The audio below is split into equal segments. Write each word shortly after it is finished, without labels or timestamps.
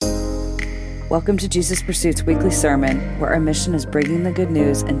Welcome to Jesus Pursuit's weekly sermon, where our mission is bringing the good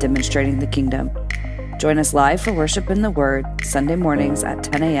news and demonstrating the kingdom. Join us live for worship in the Word, Sunday mornings at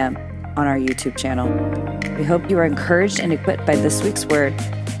 10 a.m. on our YouTube channel. We hope you are encouraged and equipped by this week's Word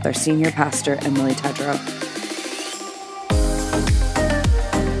with our senior pastor, Emily Tadro.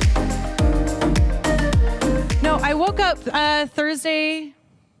 No, I woke up Thursday,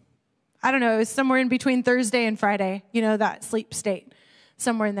 I don't know, it was somewhere in between Thursday and Friday, that sleep state,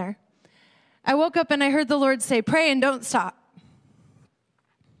 somewhere in there. I woke up and I heard the Lord say, pray and don't stop.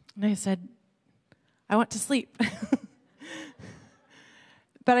 And I said, I want to sleep.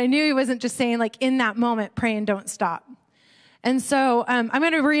 But I knew he wasn't just saying, in that moment, pray and don't stop. And so I'm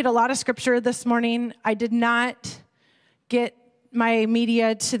going to read a lot of scripture this morning. I did not get my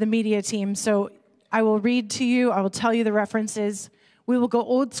media to the media team, so I will read to you. I will tell you the references. We will go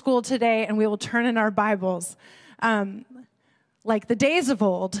old school today, and we will turn in our Bibles like the days of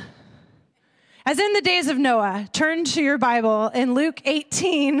old. As in the days of Noah, turn to your Bible in Luke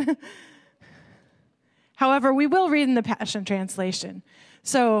 18. However, we will read in the Passion Translation.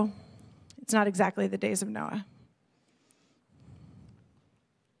 So it's not exactly the days of Noah.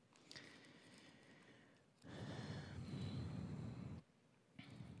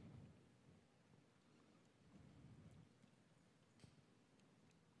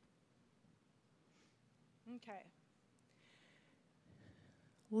 Okay.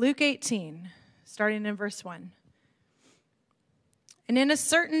 Luke 18, starting in verse 1. And in a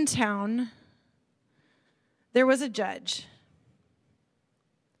certain town, there was a judge.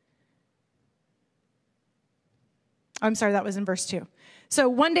 I'm sorry, that was in verse 2. So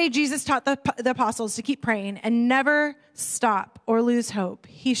one day Jesus taught the apostles to keep praying and never stop or lose hope.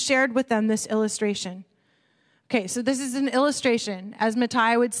 He shared with them this illustration. Okay, so this is an illustration. As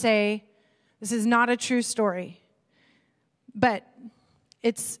Matthias would say, this is not a true story, but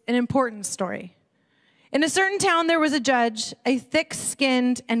it's an important story. In a certain town, there was a judge, a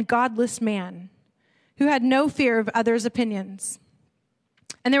thick-skinned and godless man who had no fear of others' opinions.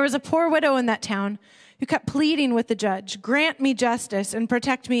 And there was a poor widow in that town who kept pleading with the judge, grant me justice and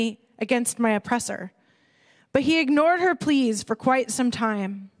protect me against my oppressor. But he ignored her pleas for quite some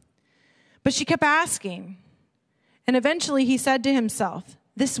time. But she kept asking. And eventually he said to himself,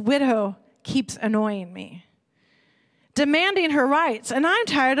 this widow keeps annoying me, demanding her rights, and I'm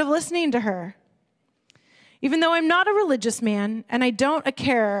tired of listening to her. Even though I'm not a religious man and I don't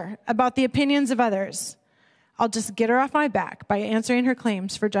care about the opinions of others, I'll just get her off my back by answering her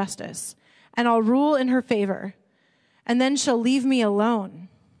claims for justice, and I'll rule in her favor, and then she'll leave me alone.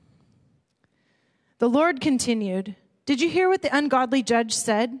 The Lord continued, did you hear what the ungodly judge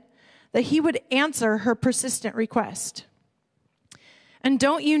said? That he would answer her persistent request. And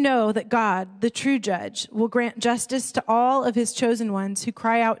don't you know that God, the true judge, will grant justice to all of his chosen ones who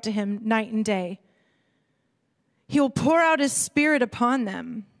cry out to him night and day? He will pour out his Spirit upon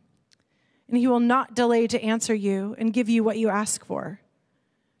them, and he will not delay to answer you and give you what you ask for.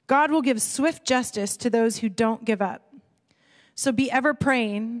 God will give swift justice to those who don't give up. So be ever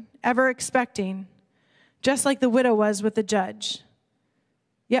praying, ever expecting, just like the widow was with the judge.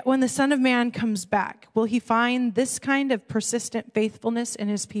 Yet when the Son of Man comes back, will he find this kind of persistent faithfulness in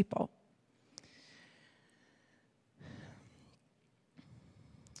his people?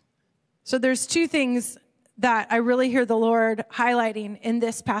 So there's two things that I really hear the Lord highlighting in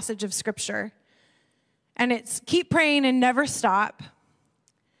this passage of Scripture. And it's keep praying and never stop.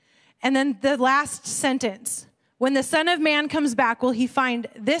 And then the last sentence, when the Son of Man comes back, will he find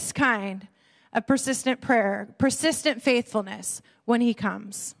this kind of persistent prayer, persistent faithfulness when he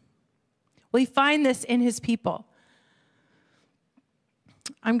comes? Will he find this in his people?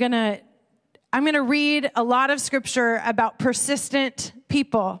 I'm going to read a lot of scripture about persistent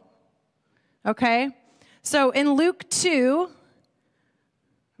people. Okay? So in Luke 2,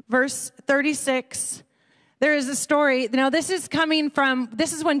 verse 36, there is a story. Now, this is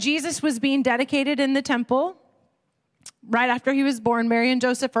when Jesus was being dedicated in the temple. Right after he was born, Mary and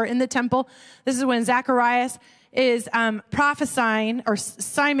Joseph are in the temple. This is when Zacharias is prophesying, or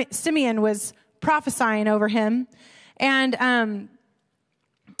Simeon was prophesying over him. And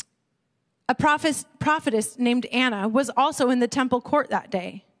a prophetess named Anna was also in the temple court that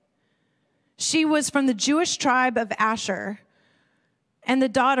day. She was from the Jewish tribe of Asher and the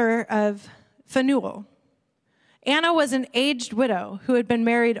daughter of Phanuel. Anna was an aged widow who had been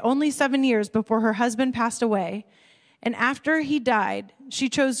married only 7 years before her husband passed away, and after he died, she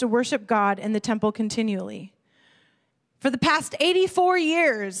chose to worship God in the temple continually. For the past 84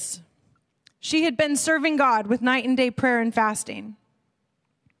 years, she had been serving God with night and day prayer and fasting.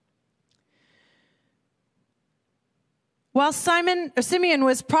 While Simeon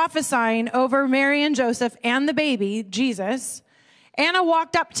was prophesying over Mary and Joseph and the baby, Jesus, Anna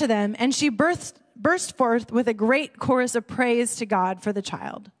walked up to them, and she burst forth with a great chorus of praise to God for the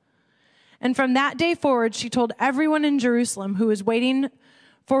child. And from that day forward, she told everyone in Jerusalem who was waiting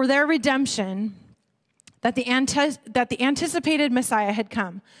for their redemption that the anticipated Messiah had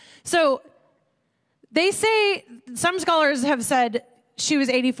come. So they say, some scholars have said she was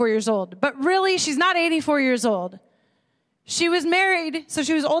 84 years old, but really she's not 84 years old. She was married, so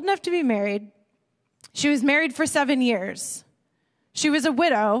she was old enough to be married. She was married for 7 years. She was a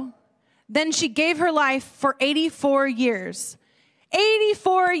widow. Then she gave her life for 84 years.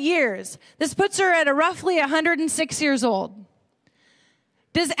 84 years. This puts her at roughly 106 years old.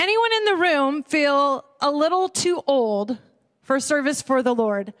 Does anyone in the room feel a little too old for service for the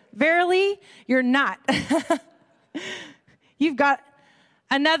Lord? Verily, you're not. You've got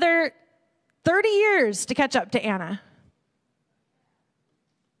another 30 years to catch up to Anna.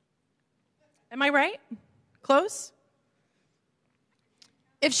 Am I right? Close?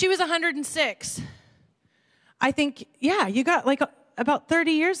 If she was 106, I think, yeah, you got like about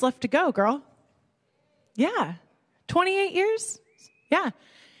 30 years left to go, girl. Yeah. 28 years? Yeah.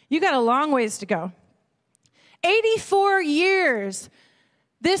 You got a long ways to go. 84 years.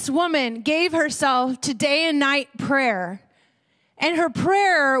 This woman gave herself to day and night prayer. And her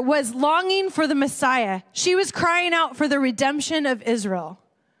prayer was longing for the Messiah. She was crying out for the redemption of Israel.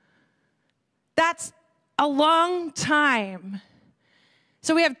 That's a long time.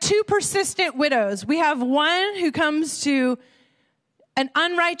 So we have two persistent widows. We have one who comes to an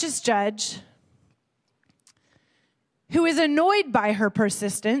unrighteous judge who is annoyed by her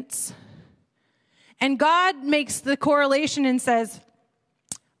persistence. And God makes the correlation and says,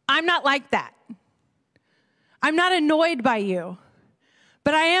 I'm not like that. I'm not annoyed by you,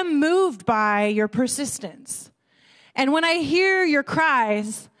 but I am moved by your persistence. And when I hear your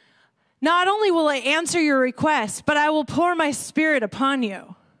cries, not only will I answer your request, but I will pour my spirit upon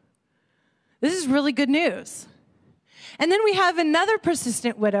you. This is really good news. And then we have another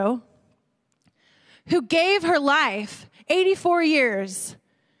persistent widow who gave her life 84 years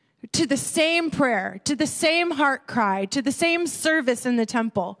to the same prayer, to the same heart cry, to the same service in the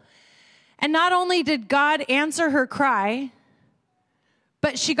temple. And not only did God answer her cry,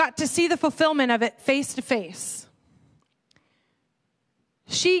 but she got to see the fulfillment of it face to face.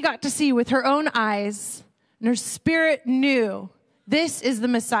 She got to see with her own eyes, and her spirit knew this is the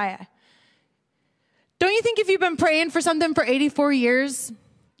Messiah. Don't you think if you've been praying for something for 84 years,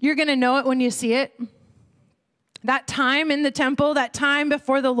 you're going to know it when you see it? That time in the temple, that time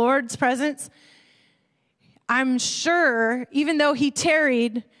before the Lord's presence, I'm sure, even though he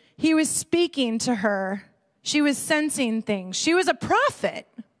tarried, he was speaking to her. She was sensing things. She was a prophet.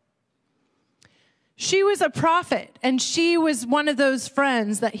 She was a prophet, and she was one of those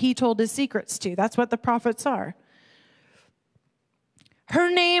friends that he told his secrets to. That's what the prophets are.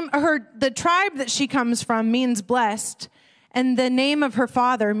 The tribe that she comes from means blessed, and the name of her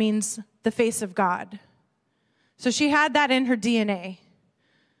father means the face of God. So she had that in her DNA.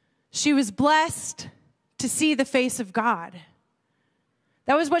 She was blessed to see the face of God.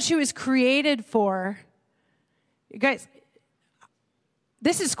 That was what she was created for. You guys,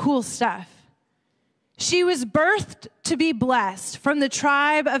 this is cool stuff. She was birthed to be blessed from the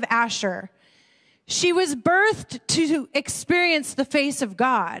tribe of Asher. She was birthed to experience the face of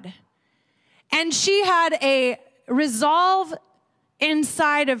God. And she had a resolve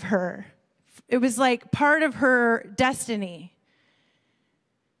inside of her. It was like part of her destiny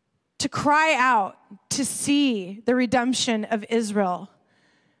to cry out, to see the redemption of Israel,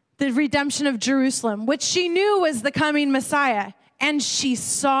 the redemption of Jerusalem, which she knew was the coming Messiah, and she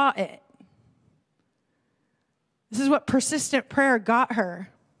saw it. This is what persistent prayer got her.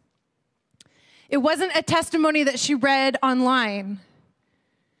 It wasn't a testimony that she read online,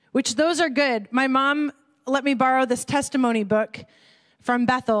 which those are good. My mom let me borrow this testimony book from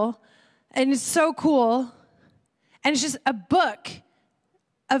Bethel, and it's so cool. And it's just a book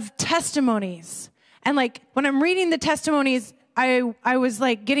of testimonies. And like when I'm reading the testimonies, I was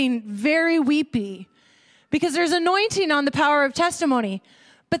like getting very weepy because there's anointing on the power of testimony.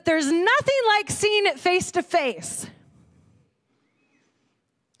 But there's nothing like seeing it face to face.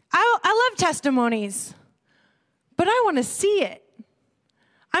 I love testimonies, but I want to see it.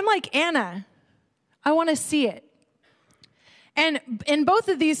 I'm like Anna. I want to see it. And in both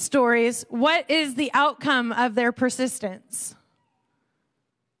of these stories, what is the outcome of their persistence?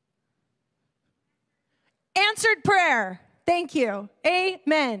 Answered prayer. Thank you.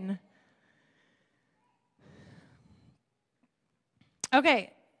 Amen.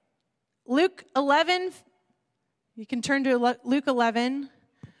 Okay. Luke 11, You can turn to Luke 11,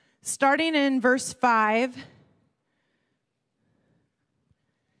 starting in verse 5.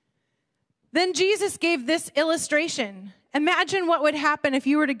 Then Jesus gave this illustration. Imagine what would happen if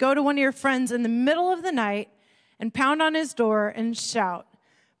you were to go to one of your friends in the middle of the night and pound on his door and shout,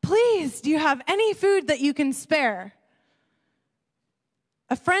 "Please, do you have any food that you can spare?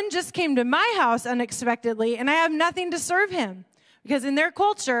 A friend just came to my house unexpectedly, and I have nothing to serve him." Because in their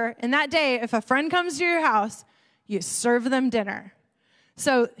culture, in that day, if a friend comes to your house, you serve them dinner.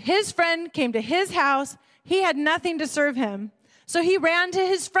 So his friend came to his house. He had nothing to serve him. So he ran to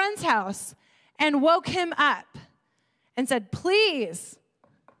his friend's house and woke him up and said, "Please,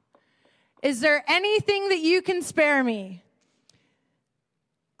 is there anything that you can spare me?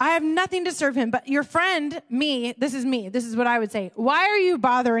 I have nothing to serve him." But your friend, me, this is what I would say. "Why are you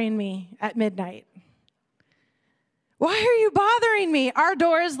bothering me at midnight? Why are you bothering me? Our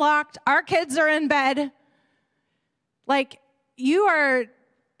door is locked. Our kids are in bed. Like, you are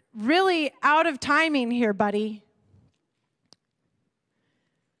really out of timing here, buddy."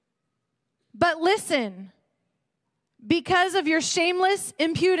 But listen, because of your shameless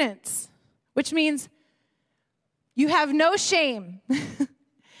impudence, which means you have no shame,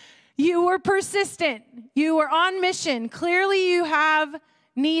 you were persistent, you were on mission, clearly you have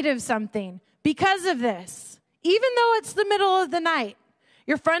need of something. Because of this, even though it's the middle of the night,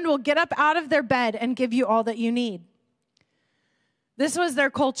 your friend will get up out of their bed and give you all that you need. This was their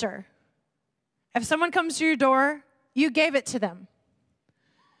culture. If someone comes to your door, you gave it to them.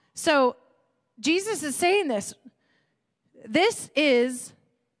 So Jesus is saying this. This is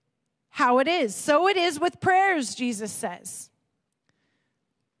how it is. So it is with prayers, Jesus says.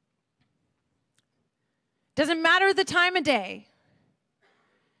 Doesn't matter the time of day.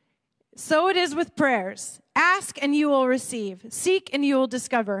 So it is with prayers. Ask and you will receive. Seek and you will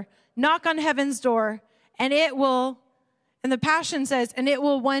discover. Knock on heaven's door and it will, and the Passion says, and it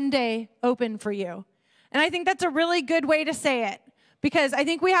will one day open for you. And I think that's a really good way to say it, because I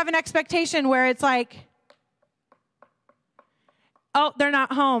think we have an expectation where it's like, "Oh, they're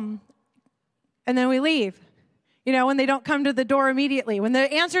not home." And then we leave. You know, when they don't come to the door immediately. When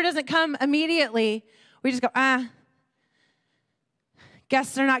the answer doesn't come immediately, we just go,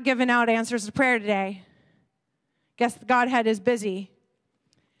 guess they're not giving out answers to prayer today. Guess the Godhead is busy.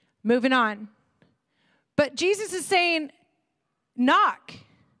 Moving on. But Jesus is saying, knock.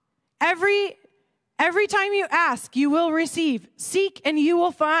 Every time you ask, you will receive. Seek and you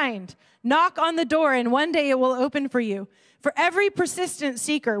will find. Knock on the door and one day it will open for you. For every persistent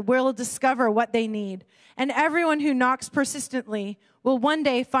seeker will discover what they need. And everyone who knocks persistently will one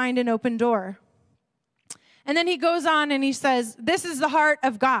day find an open door. And then he goes on and he says, this is the heart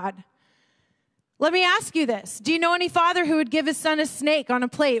of God. Let me ask you this. Do you know any father who would give his son a snake on a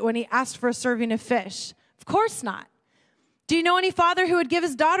plate when he asked for a serving of fish? Of course not. Do you know any father who would give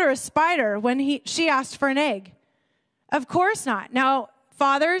his daughter a spider when she asked for an egg? Of course not. Now,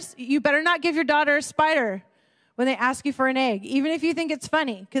 fathers, you better not give your daughter a spider when they ask you for an egg, even if you think it's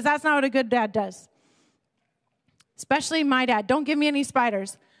funny, because that's not what a good dad does. Especially my dad. Don't give me any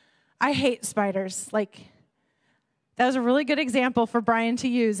spiders. I hate spiders. That was a really good example for Brian to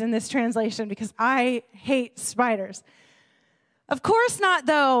use in this translation, because I hate spiders. Of course not,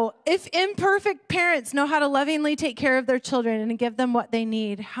 though. If imperfect parents know how to lovingly take care of their children and give them what they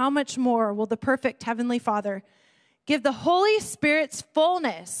need, how much more will the perfect Heavenly Father give the Holy Spirit's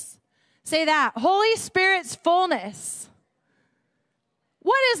fullness? Say that, Holy Spirit's fullness.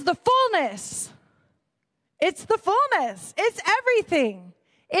 What is the fullness? It's the fullness. It's everything.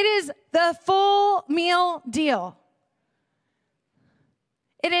 It is the full meal deal.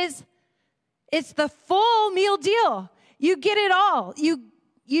 It's the full meal deal. You get it all.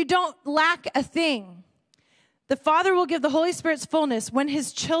 You don't lack a thing. The Father will give the Holy Spirit's fullness when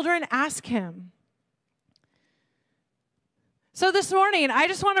his children ask him. So this morning, I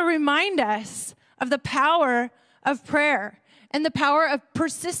just want to remind us of the power of prayer and the power of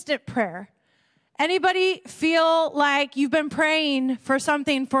persistent prayer. Anybody feel like you've been praying for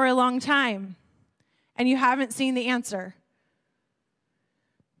something for a long time and you haven't seen the answer?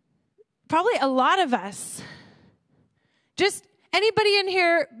 Probably a lot of us. Just anybody in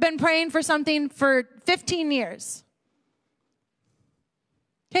here been praying for something for 15 years?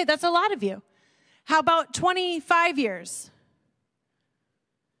 Okay, that's a lot of you. How about 25 years?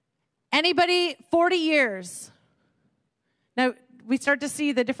 Anybody 40 years? Now, we start to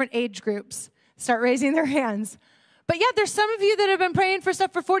see the different age groups start raising their hands. But yeah, there's some of you that have been praying for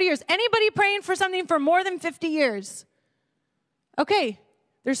stuff for 40 years. Anybody praying for something for more than 50 years? Okay,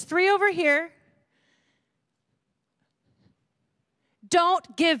 there's 3 over here.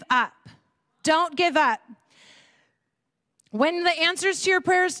 Don't give up. Don't give up. When the answers to your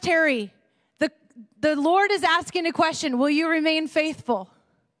prayers tarry, the Lord is asking a question, will you remain faithful?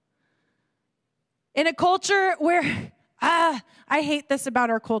 In a culture where, I hate this about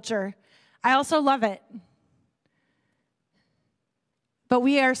our culture. I also love it. But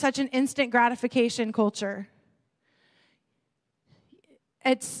we are such an instant gratification culture.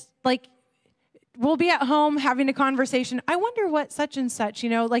 It's like, we'll be at home having a conversation. I wonder what such and such,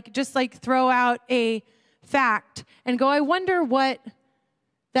 just throw out a fact and go, I wonder what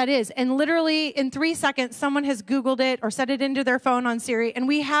that is. And literally in 3 seconds, someone has Googled it or set it into their phone on Siri, and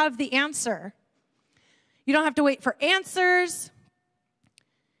we have the answer. You don't have to wait for answers.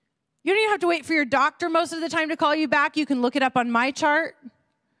 You don't even have to wait for your doctor most of the time to call you back. You can look it up on MyChart.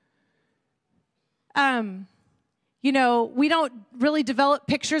 We don't really develop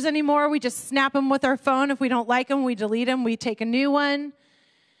pictures anymore. We just snap them with our phone. If we don't like them, we delete them. We take a new one.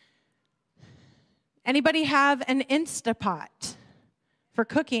 Anybody have an Instapot for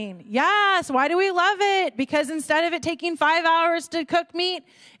cooking? Yes. Why do we love it? Because instead of it taking 5 hours to cook meat,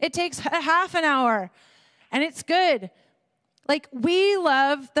 it takes a half an hour. And it's good. We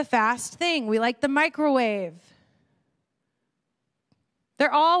love the fast thing. We like the microwave.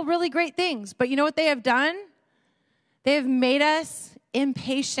 They're all really great things. But you know what they have done? They have made us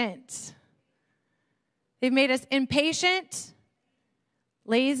impatient. They've made us impatient,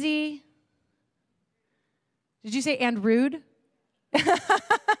 lazy. Did you say and rude?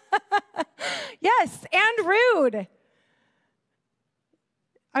 Yes, and rude.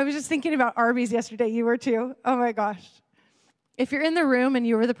 I was just thinking about Arby's yesterday. You were too. Oh my gosh. If you're in the room and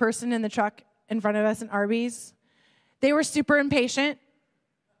you were the person in the truck in front of us in Arby's, they were super impatient.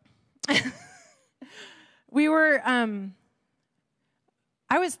 We were, I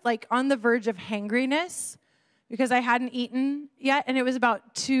was on the verge of hangriness because I hadn't eaten yet, and it was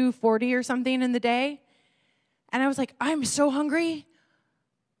about 2:40 or something in the day. And I was like, I'm so hungry.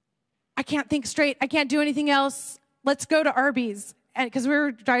 I can't think straight. I can't do anything else. Let's go to Arby's, because we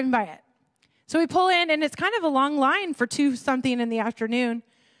were driving by it. So we pull in, and it's kind of a long line for 2-something in the afternoon.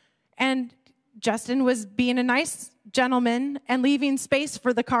 And Justin was being a nice gentleman and leaving space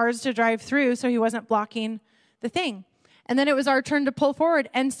for the cars to drive through so he wasn't blocking the thing. And then it was our turn to pull forward,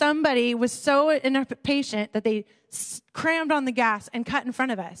 and somebody was so impatient that they crammed on the gas and cut in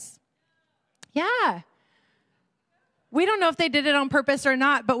front of us. Yeah. We don't know if they did it on purpose or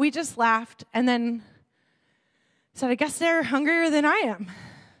not, but we just laughed and then said, I guess they're hungrier than I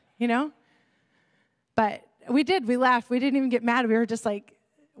am, But we did. We laughed. We didn't even get mad. We were just like,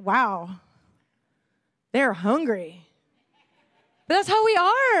 wow, they're hungry. But that's how we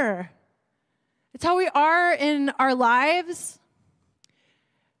are. It's how we are in our lives.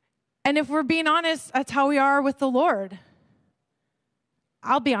 And if we're being honest, that's how we are with the Lord.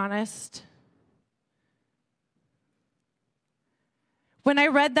 I'll be honest. When I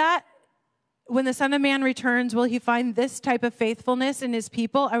read that, when the Son of Man returns, will he find this type of faithfulness in his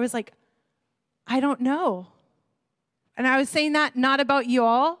people? I was like, I don't know. And I was saying that not about you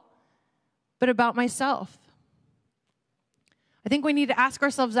all, but about myself. I think we need to ask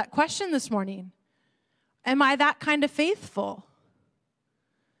ourselves that question this morning. Am I that kind of faithful?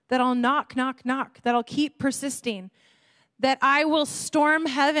 That I'll knock, knock, knock, that I'll keep persisting, that I will storm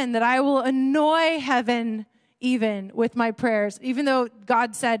heaven, that I will annoy heaven even with my prayers, even though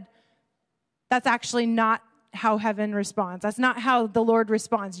God said that's actually not how heaven responds. That's not how the Lord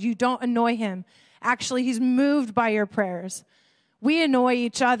responds. You don't annoy him. Actually, he's moved by your prayers. We annoy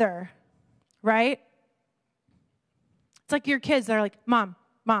each other, right? It's like your kids that are like, Mom,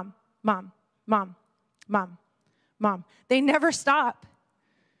 Mom, Mom, Mom, Mom, Mom. They never stop.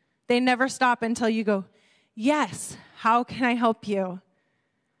 They never stop until you go, yes, how can I help you?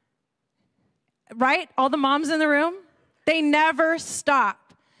 Right? All the moms in the room, they never stop.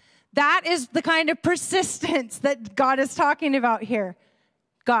 That is the kind of persistence that God is talking about here.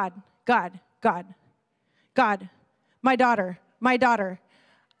 God, God, God, God, my daughter, my daughter.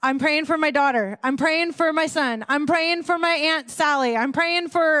 I'm praying for my daughter. I'm praying for my son. I'm praying for my Aunt Sally. I'm praying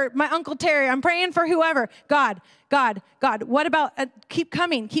for my Uncle Terry. I'm praying for whoever. God, God, God. What about, keep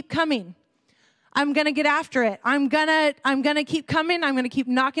coming, keep coming. I'm going to get after it. I'm going to keep coming. I'm going to keep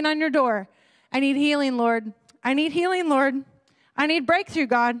knocking on your door. I need healing, Lord. I need healing, Lord. I need breakthrough,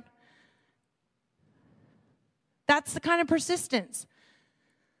 God. That's the kind of persistence.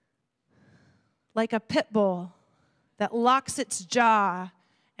 Like a pit bull that locks its jaw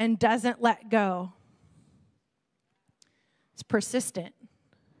and doesn't let go. It's persistent.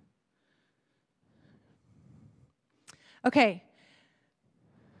 Okay.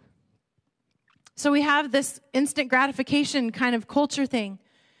 So we have this instant gratification kind of culture thing.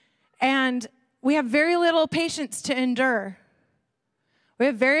 And we have very little patience to endure. We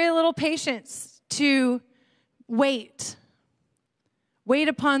have very little patience to wait. Wait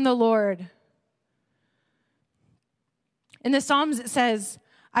upon the Lord. In the Psalms, it says,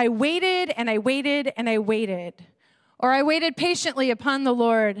 I waited and I waited and I waited. Or I waited patiently upon the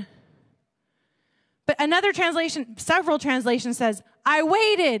Lord. But another translation, several translations says, I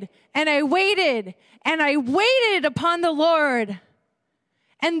waited and I waited and I waited upon the Lord.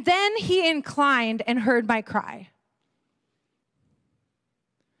 And then he inclined and heard my cry.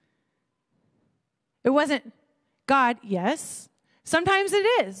 It wasn't God, yes. Sometimes it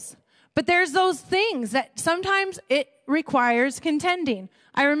is. But there's those things that sometimes it requires contending.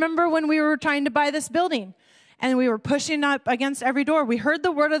 I remember when we were trying to buy this building and we were pushing up against every door. We heard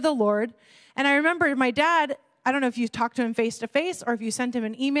the word of the Lord. And I remember my dad, I don't know if you talked to him face to face or if you sent him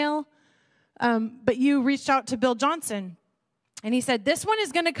an email, but you reached out to Bill Johnson. And he said, this one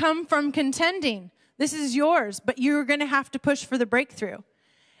is going to come from contending. This is yours, but you're going to have to push for the breakthrough.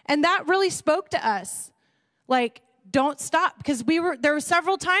 And that really spoke to us. Like, don't stop. Because there were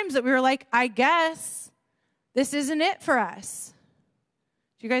several times that we were like, I guess this isn't it for us.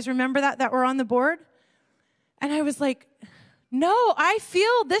 Do you guys remember that were on the board? And I was like, no, I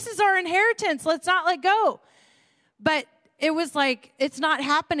feel this is our inheritance. Let's not let go. But it was like, it's not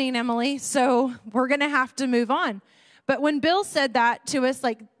happening, Emily, so we're going to have to move on. But when Bill said that to us,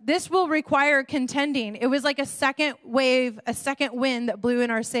 like, this will require contending, it was like a second wave, a second wind that blew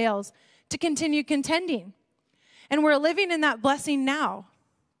in our sails to continue contending. And we're living in that blessing now.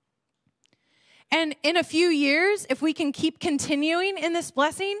 And in a few years, if we can keep continuing in this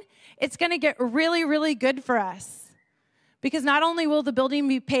blessing, it's going to get really, really good for us. Because not only will the building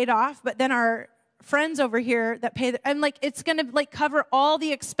be paid off, but then our friends over here that pay, and like, it's going to like cover all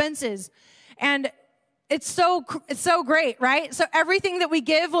the expenses. And it's so great, right? So everything that we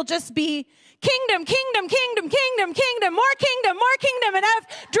give will just be kingdom, kingdom, kingdom, kingdom, kingdom, more kingdom, and have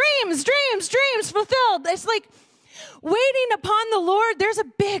dreams fulfilled. It's like waiting upon the Lord. There's a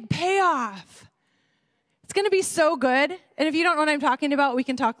big payoff. It's going to be so good. And if you don't know what I'm talking about, we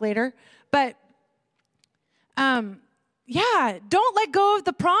can talk later. But, yeah, don't let go of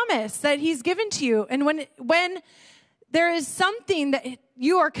the promise that he's given to you. And when there is something that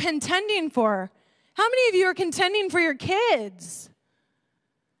you are contending for, how many of you are contending for your kids?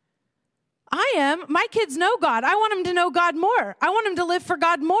 I am. My kids know God. I want them to know God more. I want them to live for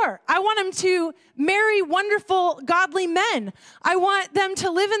God more. I want them to marry wonderful, godly men. I want them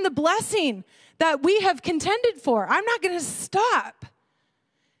to live in the blessing that we have contended for. I'm not going to stop.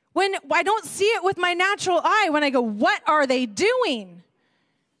 When I don't see it with my natural eye, when I go, what are they doing?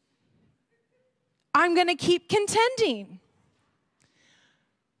 I'm going to keep contending.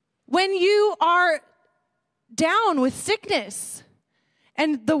 When you are down with sickness,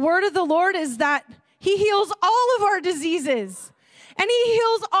 and the word of the Lord is that he heals all of our diseases, and he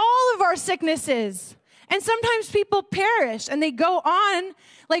heals all of our sicknesses. And sometimes people perish, and they go on.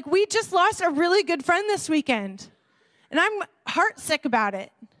 Like, we just lost a really good friend this weekend, and I'm heartsick about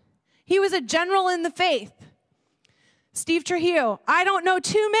it. He was a general in the faith. Steve Trujillo. I don't know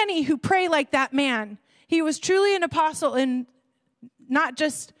too many who pray like that man. He was truly an apostle, and not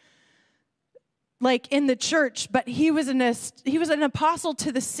just like in the church, but he was an apostle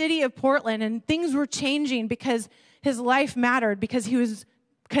to the city of Portland, and things were changing because his life mattered, because he was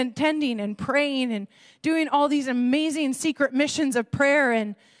contending and praying and doing all these amazing secret missions of prayer,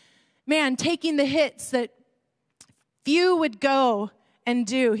 and man, taking the hits that few would go and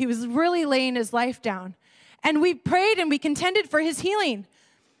do. He was really laying his life down. And we prayed and we contended for his healing.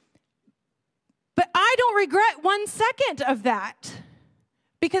 But I don't regret 1 second of that.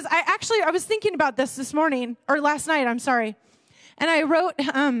 Because I was thinking about this morning, or last night, I'm sorry. And I wrote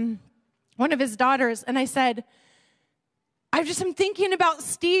one of his daughters, and I said, I'm thinking about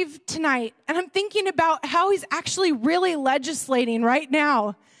Steve tonight, and I'm thinking about how he's actually really legislating right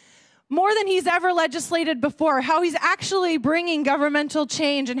now, more than he's ever legislated before, how he's actually bringing governmental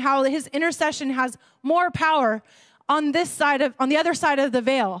change, and how his intercession has more power on the other side of the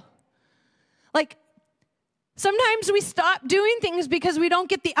veil. Like, sometimes we stop doing things because we don't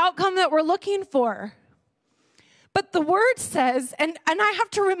get the outcome that we're looking for. But the word says, and I have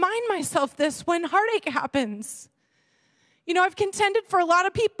to remind myself this when heartache happens. You know, I've contended for a lot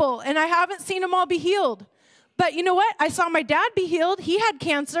of people, and I haven't seen them all be healed. But you know what? I saw my dad be healed. He had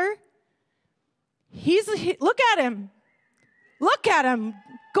cancer. Look at him. Look at him.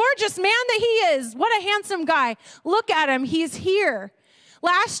 Gorgeous man that he is. What a handsome guy. Look at him. He's here.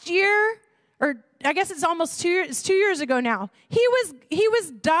 Last year, or I guess it's almost 2 years, it's 2 years ago now. He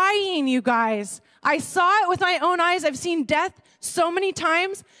was dying, you guys. I saw it with my own eyes. I've seen death so many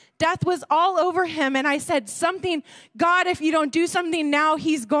times. Death was all over him. And I said, God, if you don't do something now,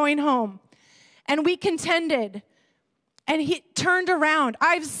 he's going home. And we contended. And he turned around.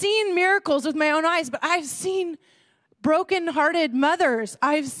 I've seen miracles with my own eyes, but I've seen broken-hearted mothers.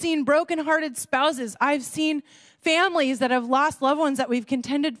 I've seen broken-hearted spouses. I've seen families that have lost loved ones that we've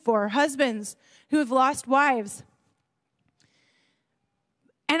contended for, husbands who have lost wives.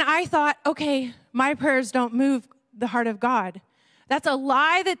 And I thought, okay, my prayers don't move the heart of God. That's a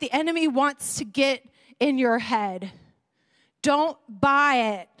lie that the enemy wants to get in your head. Don't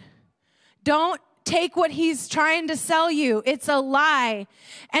buy it. Don't take what he's trying to sell you. It's a lie.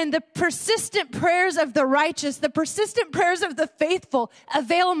 And the persistent prayers of the righteous, the persistent prayers of the faithful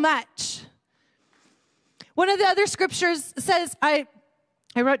avail much. One of the other scriptures says, I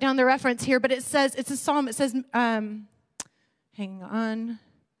wrote down the reference here, but it says, it's a psalm. It says, hang on. It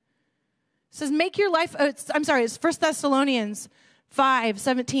says, make your life, it's 1 Thessalonians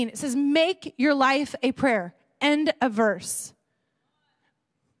 5:17. It says, make your life a prayer. End of verse.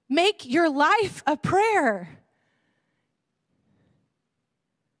 Make your life a prayer.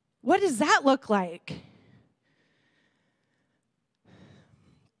 What does that look like?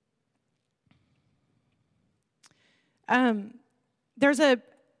 There's a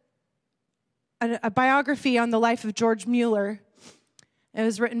biography on the life of George Mueller. It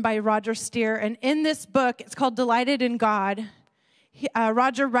was written by Roger Steer. And in this book, it's called Delighted in God.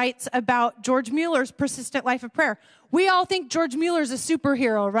 Roger writes about George Mueller's persistent life of prayer. We all think George Mueller's a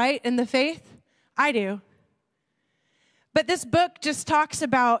superhero, right, in the faith? I do. But this book just talks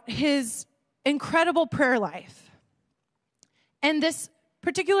about his incredible prayer life. And this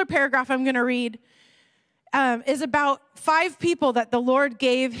particular paragraph I'm going to read is about 5 people that the Lord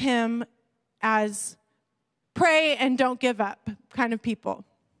gave him as pray and don't give up kind of people.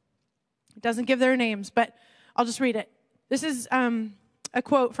 It doesn't give their names, but I'll just read it. This is a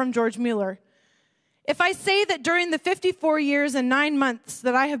quote from George Mueller. If I say that during the 54 years and 9 months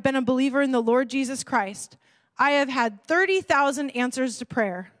that I have been a believer in the Lord Jesus Christ, I have had 30,000 answers to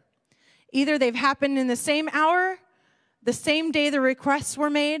prayer. Either they've happened in the same hour, the same day the requests were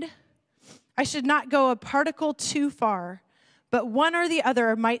made. I should not go a particle too far, but one or the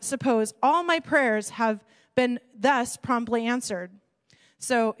other might suppose all my prayers have been thus promptly answered.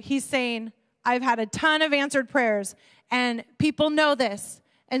 So he's saying, I've had a ton of answered prayers, and people know this.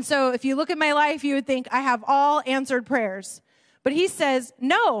 And so if you look at my life, you would think I have all answered prayers. But he says,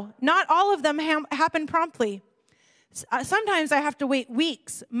 no, not all of them happen promptly. Sometimes I have to wait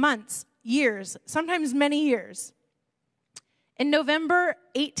weeks, months, years, sometimes many years. In November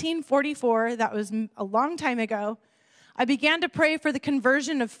 1844, that was a long time ago, I began to pray for the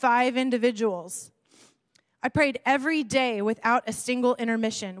conversion of 5 individuals. I prayed every day without a single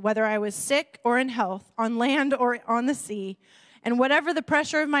intermission, whether I was sick or in health, on land or on the sea, and whatever the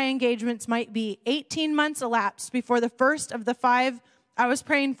pressure of my engagements might be. 18 months elapsed before the first of the 5 I was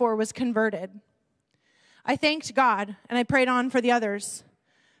praying for was converted. I thanked God, and I prayed on for the others.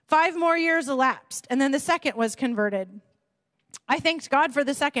 5 more years elapsed, and then the second was converted. I thanked God for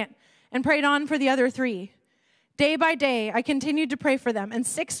the second and prayed on for the other 3. Day by day, I continued to pray for them, and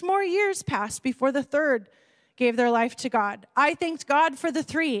 6 more years passed before the third gave their life to God. I thanked God for the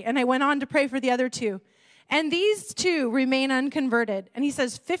 3, and I went on to pray for the other 2. And these 2 remain unconverted. And he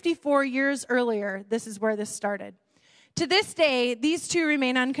says 54 years earlier, this is where this started. To this day, these 2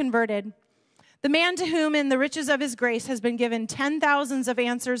 remain unconverted. The man to whom in the riches of his grace has been given 10,000s of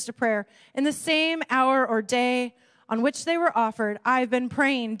answers to prayer in the same hour or day on which they were offered, I've been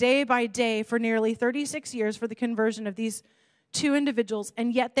praying day by day for nearly 36 years for the conversion of these 2 individuals,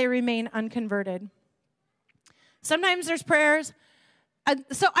 and yet they remain unconverted. Sometimes there's prayers.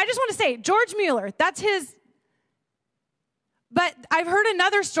 So I just want to say, George Mueller, that's his. But I've heard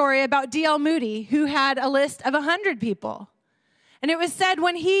another story about D.L. Moody, who had a list of 100 people. And it was said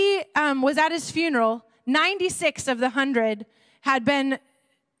when he was at his funeral, 96 of the 100 had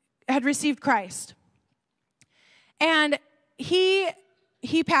received Christ. And he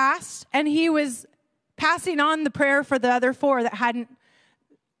passed, and he was passing on the prayer for the other 4 that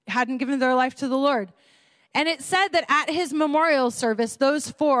hadn't given their life to the Lord. And it said that at his memorial service, those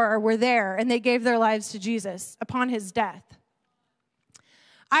 4 were there, and they gave their lives to Jesus upon his death.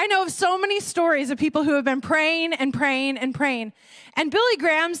 I know of so many stories of people who have been praying and praying and praying. And Billy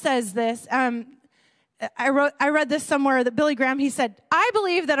Graham says this. I read this somewhere that Billy Graham, he said, I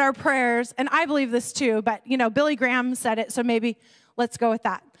believe that our prayers, and I believe this too, but, Billy Graham said it, so maybe let's go with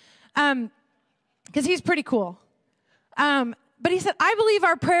that. Because he's pretty cool. But he said, I believe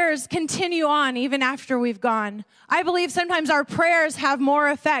our prayers continue on even after we've gone. I believe sometimes our prayers have more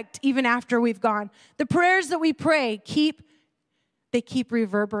effect even after we've gone. The prayers that we pray keep they keep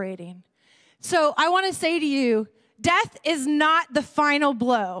reverberating. So I want to say to you, death is not the final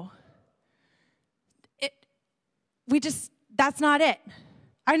blow. That's not it.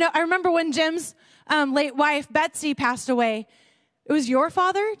 I remember when Jim's late wife, Betsy, passed away. It was your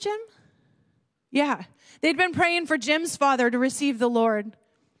father, Jim? Yeah. They'd been praying for Jim's father to receive the Lord.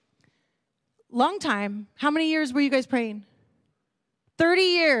 Long time. How many years were you guys praying? 30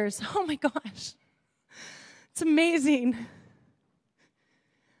 years. Oh my gosh. It's amazing.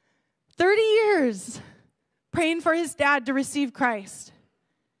 30 years praying for his dad to receive Christ.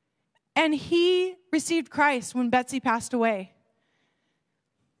 And he received Christ when Betsy passed away.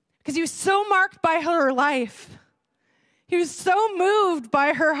 Because he was so marked by her life. He was so moved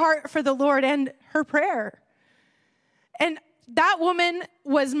by her heart for the Lord and her prayer. And that woman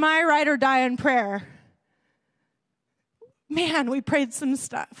was my ride or die in prayer. Man, we prayed some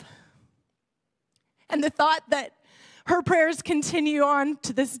stuff. And the thought that her prayers continue on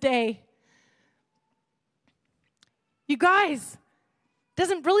to this day. You guys,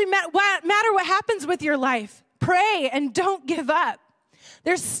 doesn't really matter what happens with your life. Pray and don't give up.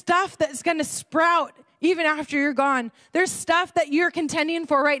 There's stuff that's going to sprout even after you're gone. There's stuff that you're contending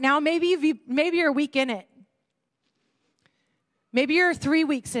for right now. Maybe you're a week in it. Maybe you're 3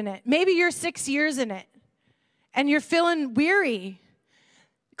 weeks in it. Maybe you're 6 years in it. And you're feeling weary.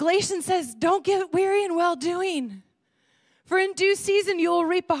 Galatians says, don't get weary in well-doing. For in due season you will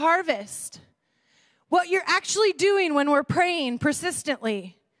reap a harvest. What you're actually doing when we're praying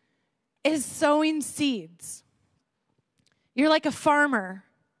persistently is sowing seeds. You're like a farmer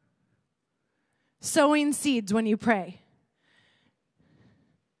sowing seeds when you pray.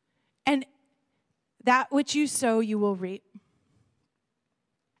 And that which you sow, you will reap.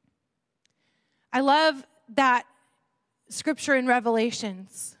 I love that scripture in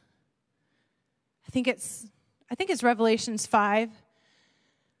Revelations. I think it's Revelations 5,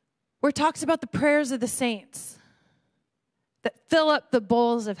 where it talks about the prayers of the saints that fill up the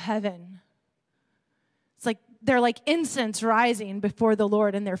bowls of heaven. It's like they're like incense rising before the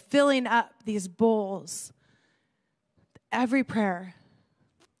Lord, and they're filling up these bowls. Every prayer.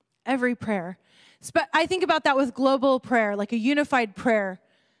 But I think about that with global prayer, like a unified prayer.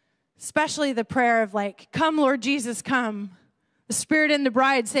 Especially the prayer of like, come Lord Jesus, come. The Spirit and the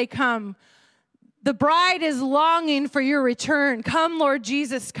bride say, come. The bride is longing for your return. Come Lord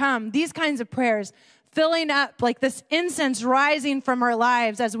Jesus, come. These kinds of prayers, filling up like this incense rising from our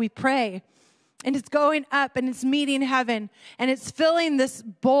lives as we pray. And it's going up and it's meeting heaven. And it's filling this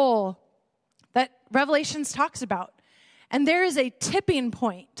bowl that Revelations talks about. And there is a tipping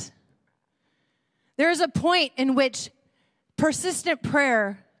point. There is a point in which persistent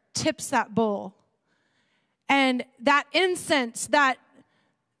prayer tips that bowl. And that incense, that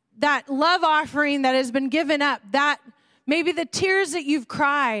love offering that has been given up, that maybe the tears that you've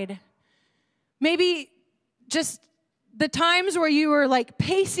cried, maybe just the times where you were like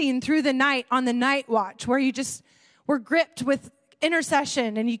pacing through the night on the night watch, where you just were gripped with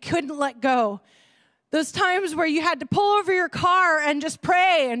intercession and you couldn't let go. Those times where you had to pull over your car and just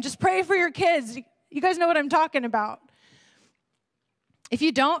pray for your kids. You guys know what I'm talking about. If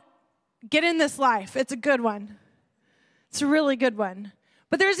you don't, get in this life. It's a good one. It's a really good one.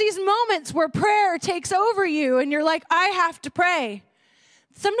 But there's these moments where prayer takes over you and you're like, I have to pray.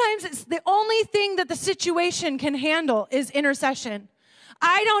 Sometimes it's the only thing that the situation can handle is intercession.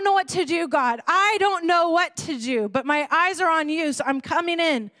 I don't know what to do, God. I don't know what to do, but my eyes are on you, so I'm coming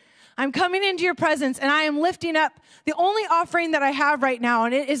in. I'm coming into your presence, and I am lifting up the only offering that I have right now,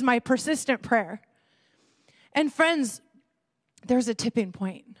 and it is my persistent prayer. And friends, there's a tipping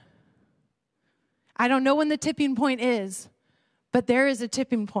point. I don't know when the tipping point is, but there is a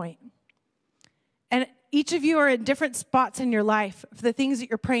tipping point. And each of you are in different spots in your life for the things that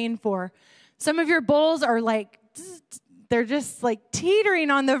you're praying for. Some of your bowls are like, they're just like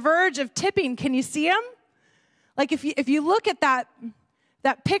teetering on the verge of tipping. Can you see them? Like if you look at that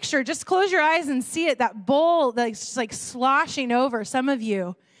picture, just close your eyes and see it, that bowl that's just like sloshing over some of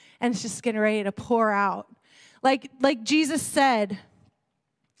you, and it's just getting ready to pour out. Like Jesus said,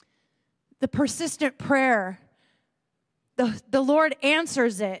 the persistent prayer, the Lord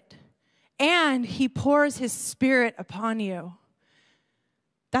answers it, and he pours his Spirit upon you.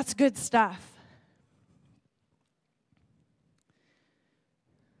 That's good stuff.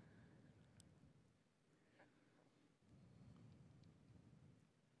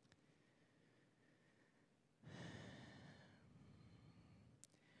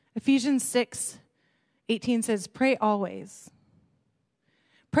 Ephesians 6:18 says, pray always.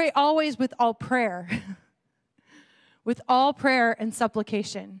 Pray always with all prayer. With all prayer and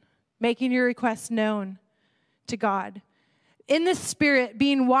supplication, making your requests known to God. in the Spirit,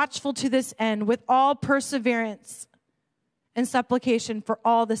 being watchful to this end with all perseverance and supplication for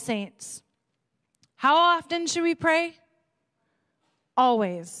all the saints. How often should we pray?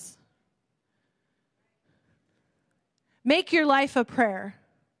 Always. Make your life a prayer.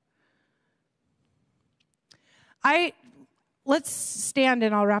 Let's stand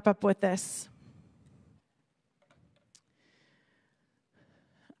and I'll wrap up with this.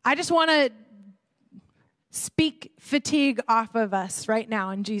 I just want to speak fatigue off of us right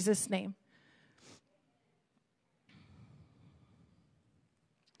now in Jesus' name.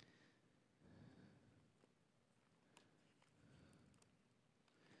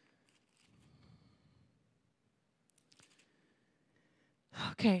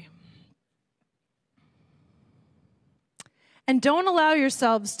 Okay. And don't allow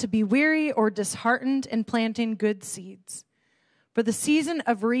yourselves to be weary or disheartened in planting good seeds. For the season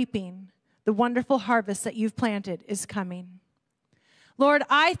of reaping, the wonderful harvest that you've planted is coming. Lord,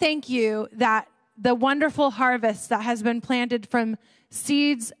 I thank you that the wonderful harvest that has been planted from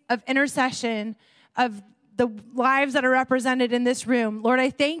seeds of intercession, of the lives that are represented in this room, Lord, I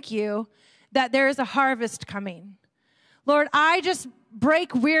thank you that there is a harvest coming. Lord, I just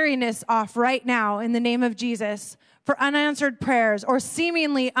break weariness off right now in the name of Jesus for unanswered prayers or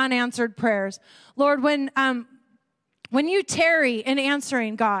seemingly unanswered prayers. Lord, when you tarry in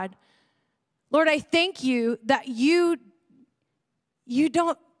answering, God, Lord, I thank you that you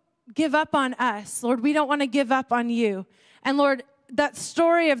don't give up on us. Lord, we don't want to give up on you. And Lord, that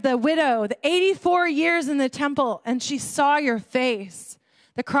story of the widow, the 84 years in the temple, and she saw your face.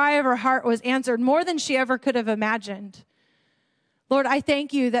 The cry of her heart was answered more than she ever could have imagined. Lord, I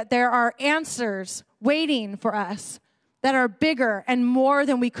thank you that there are answers waiting for us that are bigger and more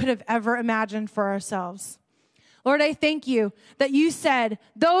than we could have ever imagined for ourselves. Lord, I thank you that you said,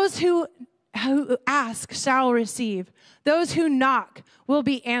 those who ask shall receive. Those who knock will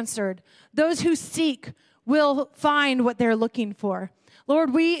be answered. Those who seek will find what they're looking for.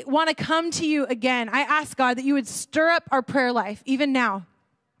 Lord, we want to come to you again. I ask, God, that you would stir up our prayer life, even now.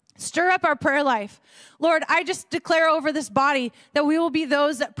 Stir up our prayer life. Lord, I just declare over this body that we will be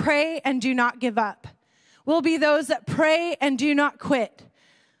those that pray and do not give up. We'll be those that pray and do not quit.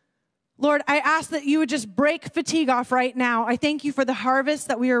 Lord, I ask that you would just break fatigue off right now. I thank you for the harvest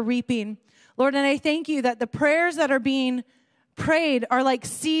that we are reaping. Lord, and I thank you that the prayers that are being prayed are like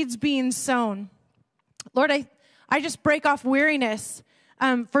seeds being sown. Lord, I just break off weariness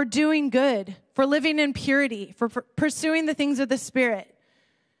for doing good, for living in purity, for pursuing the things of the Spirit.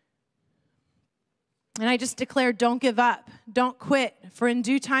 And I just declare, don't give up, don't quit, for in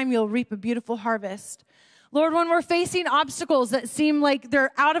due time you'll reap a beautiful harvest. Lord, when we're facing obstacles that seem like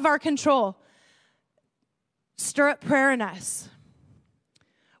they're out of our control, stir up prayer in us.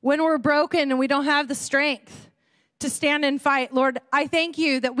 When we're broken and we don't have the strength to stand and fight, Lord, I thank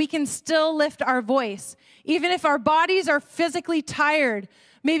you that we can still lift our voice. Even if our bodies are physically tired,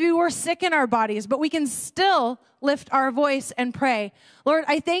 maybe we're sick in our bodies, but we can still lift our voice and pray. Lord,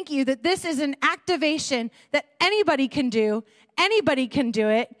 I thank you that this is an activation that anybody can do. Anybody can do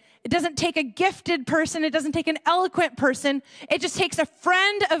it. It doesn't take a gifted person. It doesn't take an eloquent person. It just takes a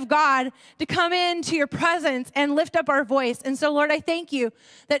friend of God to come into your presence and lift up our voice. And so, Lord, I thank you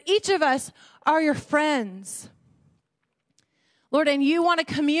that each of us are your friends. Lord, and you want to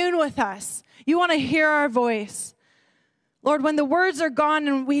commune with us. You want to hear our voice. Lord, when the words are gone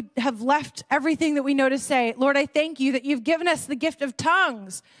and we have left everything that we know to say, Lord, I thank you that you've given us the gift of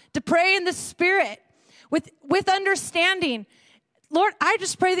tongues to pray in the Spirit with understanding. Lord, I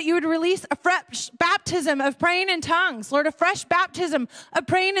just pray that you would release a fresh baptism of praying in tongues. Lord, a fresh baptism of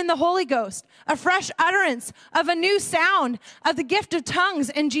praying in the Holy Ghost, a fresh utterance of a new sound of the gift of tongues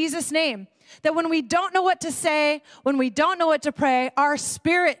in Jesus' name. That when we don't know what to say, when we don't know what to pray, our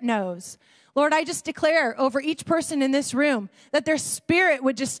spirit knows. Lord, I just declare over each person in this room that their spirit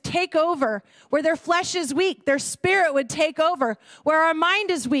would just take over. Where their flesh is weak, their spirit would take over. Where our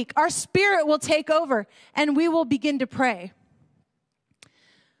mind is weak, our spirit will take over, and we will begin to pray.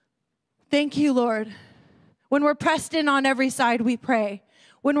 Thank you, Lord. When we're pressed in on every side, we pray.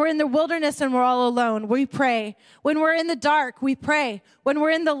 When we're in the wilderness and we're all alone, we pray. When we're in the dark, we pray. When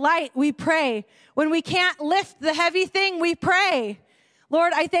we're in the light, we pray. When we can't lift the heavy thing, we pray.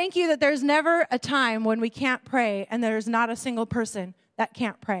 Lord, I thank you that there's never a time when we can't pray, and there's not a single person that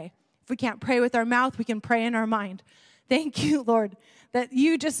can't pray. If we can't pray with our mouth, we can pray in our mind. Thank you, Lord, that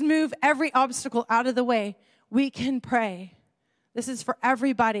you just move every obstacle out of the way. We can pray. This is for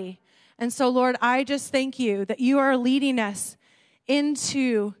everybody. And so, Lord, I just thank you that you are leading us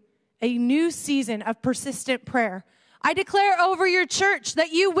into a new season of persistent prayer. I declare over your church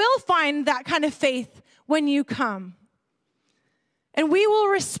that you will find that kind of faith when you come. And we will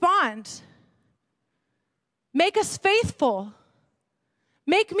respond. Make us faithful.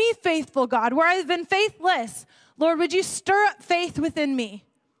 Make me faithful, God, where I've been faithless. Lord, would you stir up faith within me?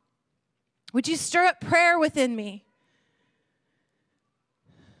 Would you stir up prayer within me?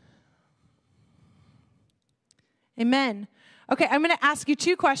 Amen. Okay, I'm going to ask you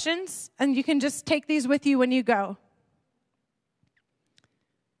 2 questions, and you can just take these with you when you go.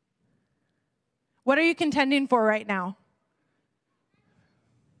 What are you contending for right now?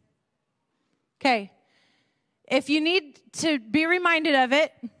 Okay. If you need to be reminded of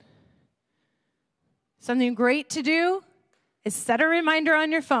it, something great to do is set a reminder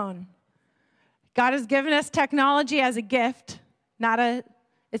on your phone. God has given us technology as a gift,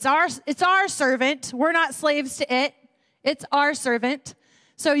 it's our servant. We're not slaves to it. It's our servant.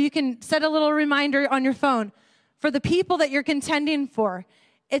 So you can set a little reminder on your phone for the people that you're contending for.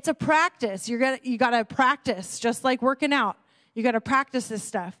 It's a practice. You got to practice, just like working out. You got to practice this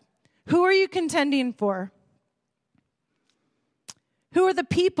stuff. Who are you contending for? Who are the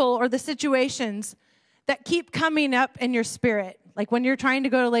people or the situations that keep coming up in your spirit? Like when you're trying to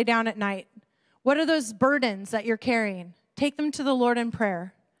go to lay down at night. What are those burdens that you're carrying? Take them to the Lord in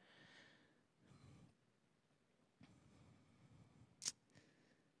prayer.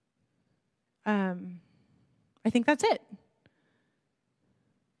 I think that's it.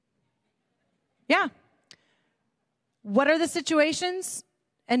 Yeah. What are the situations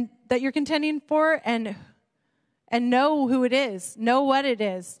and that you're contending for, and know who it is. Know what it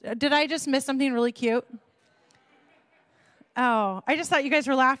is. Did I just miss something really cute? Oh, I just thought you guys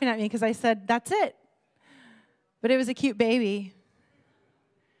were laughing at me because I said, that's it. But it was a cute baby.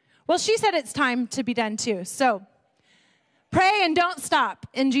 Well, she said it's time to be done too. So pray and don't stop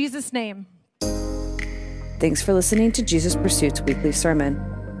in Jesus' name. Thanks for listening to Jesus Pursuit's weekly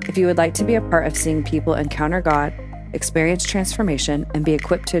sermon. If you would like to be a part of seeing people encounter God, experience transformation, and be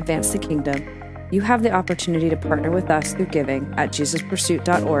equipped to advance the kingdom, you have the opportunity to partner with us through giving at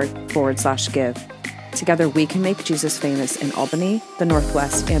jesuspursuit.org/give. Together we can make Jesus famous in Albany, the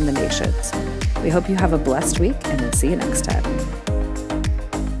Northwest, and the nations. We hope you have a blessed week, and we'll see you next time.